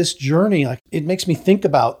think this journey, it makes me think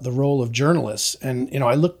about the role of journalists. And,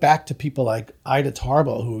 I look back to people like Ida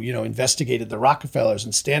Tarbell, who, investigated the Rockefellers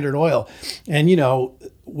and Standard Oil. And,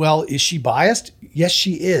 well, is she biased? Yes,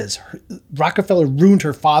 she is. Rockefeller ruined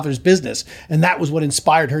her father's business, and that was what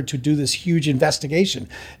inspired her to do this huge investigation.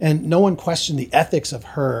 And no one questioned the ethics of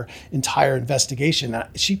her entire investigation.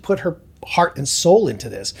 She put her heart and soul into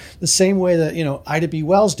this, the same way that, Ida B.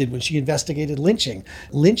 Wells did when she investigated lynching.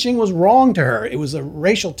 Lynching was wrong to her. It was a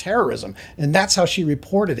racial terrorism, and that's how she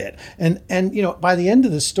reported it. And by the end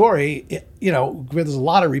of the story, there's a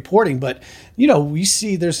lot of reporting, but, we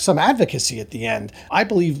see there's some advocacy at the end. I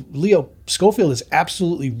believe Leo Schofield is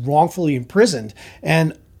absolutely wrongfully imprisoned,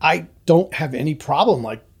 and I don't have any problem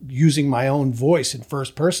using my own voice in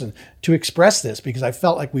first person to express this, because I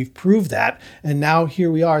felt like we've proved that. And now here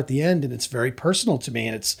we are at the end, and it's very personal to me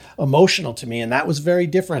and it's emotional to me. And that was very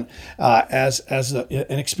different as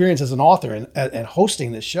an experience as an author and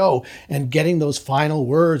hosting this show and getting those final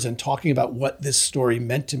words and talking about what this story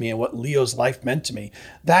meant to me and what Leo's life meant to me.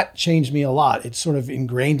 That changed me a lot. It sort of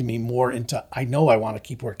ingrained me more into, I know I want to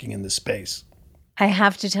keep working in this space. I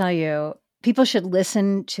have to tell you, people should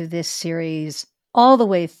listen to this series all the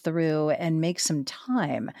way through and make some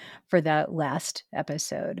time for that last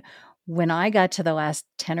episode. When I got to the last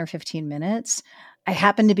 10 or 15 minutes, I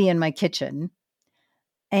happened to be in my kitchen,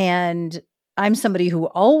 and I'm somebody who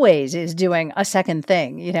always is doing a second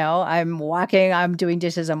thing. I'm walking, I'm doing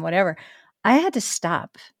dishes, I'm whatever. I had to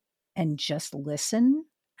stop and just listen.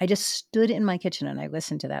 I just stood in my kitchen and I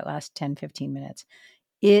listened to that last 10, 15 minutes.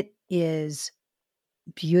 It is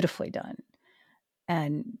beautifully done.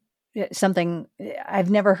 And something I've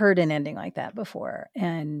never heard an ending like that before.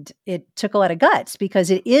 And it took a lot of guts because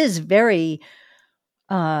it is very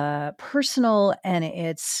personal, and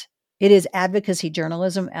it is advocacy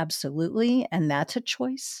journalism, absolutely. And that's a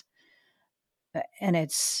choice. And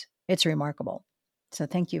it's remarkable. So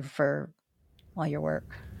thank you for all your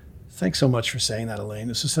work. Thanks so much for saying that, Elaine.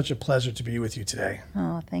 This is such a pleasure to be with you today.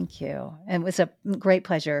 Oh, thank you. And it was a great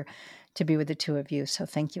pleasure to be with the two of you. So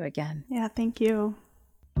thank you again. Yeah, thank you.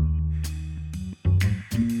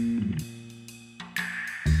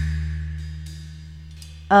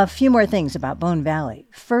 A few more things about Bone Valley.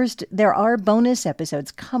 First, there are bonus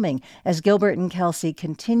episodes coming as Gilbert and Kelsey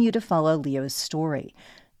continue to follow Leo's story.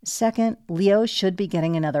 Second, Leo should be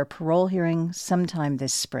getting another parole hearing sometime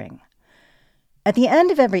this spring. At the end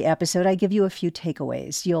of every episode, I give you a few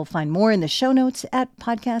takeaways. You'll find more in the show notes at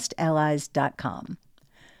podcastallies.com.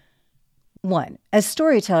 1. As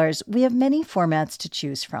storytellers, we have many formats to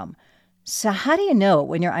choose from. So how do you know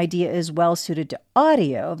when your idea is well suited to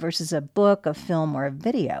audio versus a book, a film, or a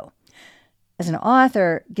video? As an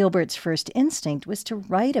author, Gilbert's first instinct was to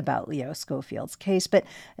write about Leo Schofield's case, but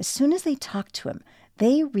as soon as they talked to him,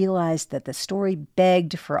 they realized that the story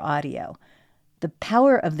begged for audio. The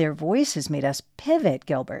power of their voices made us pivot,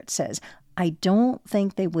 Gilbert says. I don't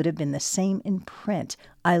think they would have been the same in print.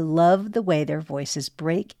 I love the way their voices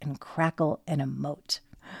break and crackle and emote.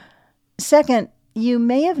 Second, you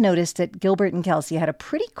may have noticed that Gilbert and Kelsey had a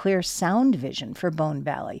pretty clear sound vision for Bone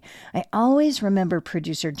Valley. I always remember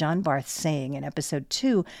producer John Barth saying in episode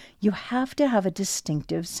 2, you have to have a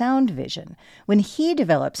distinctive sound vision. When he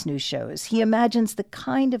develops new shows, he imagines the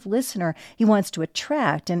kind of listener he wants to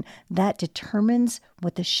attract, and that determines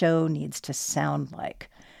what the show needs to sound like.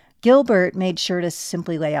 Gilbert made sure to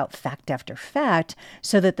simply lay out fact after fact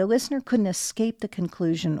so that the listener couldn't escape the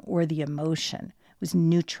conclusion or the emotion. Was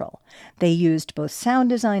neutral. They used both sound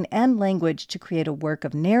design and language to create a work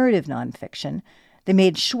of narrative nonfiction. They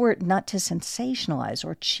made sure not to sensationalize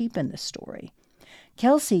or cheapen the story.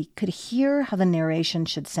 Kelsey could hear how the narration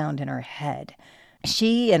should sound in her head.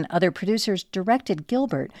 She and other producers directed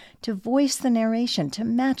Gilbert to voice the narration to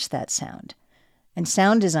match that sound. And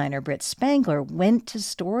sound designer Britt Spangler went to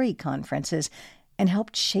story conferences and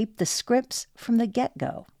helped shape the scripts from the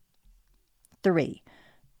get-go. 3.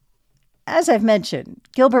 As I've mentioned,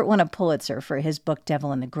 Gilbert won a Pulitzer for his book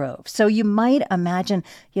Devil in the Grove, so you might imagine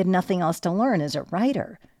he had nothing else to learn as a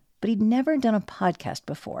writer. But he'd never done a podcast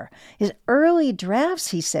before. His early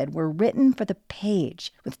drafts, he said, were written for the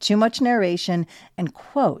page, with too much narration and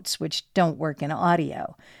quotes, which don't work in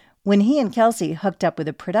audio. When he and Kelsey hooked up with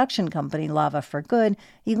a production company, Lava for Good,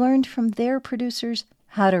 he learned from their producers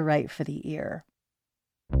how to write for the ear.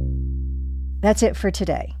 That's it for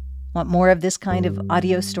today. Want more of this kind of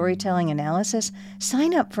audio storytelling analysis?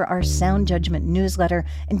 Sign up for our Sound Judgment newsletter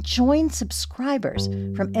and join subscribers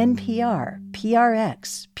from NPR,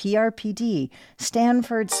 PRX, PRPD,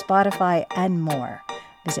 Stanford, Spotify, and more.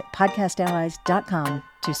 Visit podcastallies.com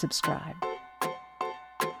to subscribe.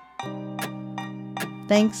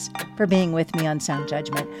 Thanks for being with me on Sound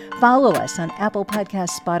Judgment. Follow us on Apple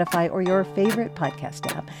Podcasts, Spotify, or your favorite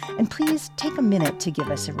podcast app. And please take a minute to give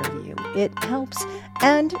us a review. It helps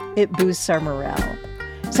and it boosts our morale.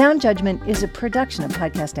 Sound Judgment is a production of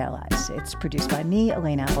Podcast Allies. It's produced by me,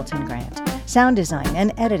 Elaine Appleton Grant. Sound design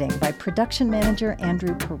and editing by production manager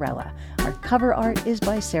Andrew Perella. Our cover art is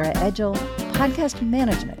by Sarah Edgel. Podcast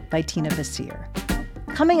management by Tina Basir.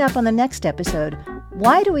 Coming up on the next episode,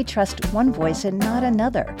 why do we trust one voice and not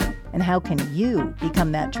another? And how can you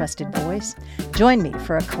become that trusted voice? Join me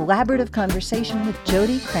for a collaborative conversation with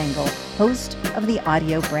Jody Krangle, host of the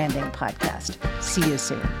Audio Branding Podcast. See you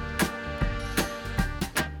soon.